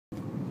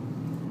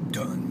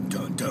Dun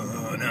dun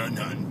dun dun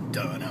dun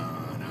dun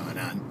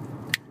dun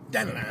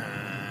dun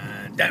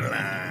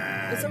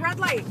dun. It's a red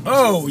light.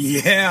 Oh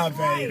yeah,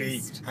 baby!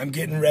 Christ. I'm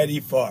getting ready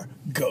for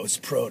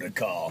Ghost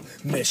Protocol,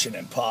 Mission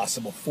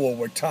Impossible 4,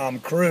 where Tom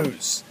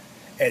Cruise,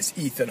 as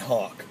Ethan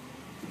Hawke,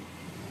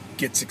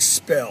 gets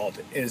expelled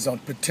and is on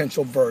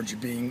potential verge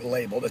of being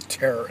labeled a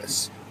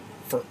terrorist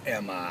for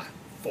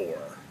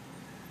MI4.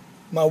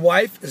 My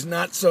wife is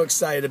not so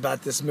excited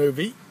about this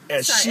movie,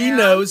 as she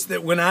knows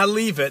that when I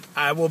leave it,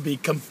 I will be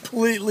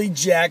completely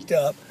jacked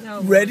up,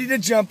 ready to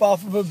jump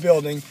off of a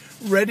building,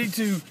 ready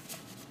to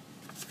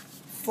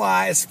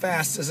fly as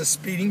fast as a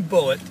speeding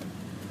bullet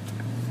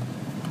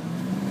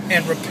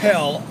and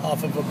rappel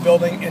off of a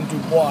building in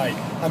Dubai.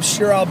 I'm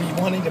sure I'll be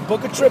wanting to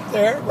book a trip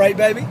there, right,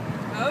 baby?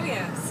 Oh,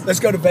 yes. Let's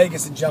go to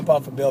Vegas and jump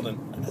off a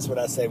building. That's what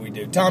I say we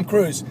do. Tom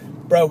Cruise,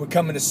 bro, we're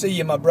coming to see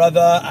you, my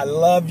brother. I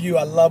love you.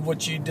 I love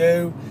what you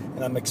do.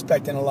 And I'm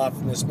expecting a lot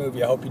from this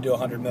movie. I hope you do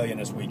 $100 million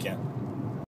this weekend.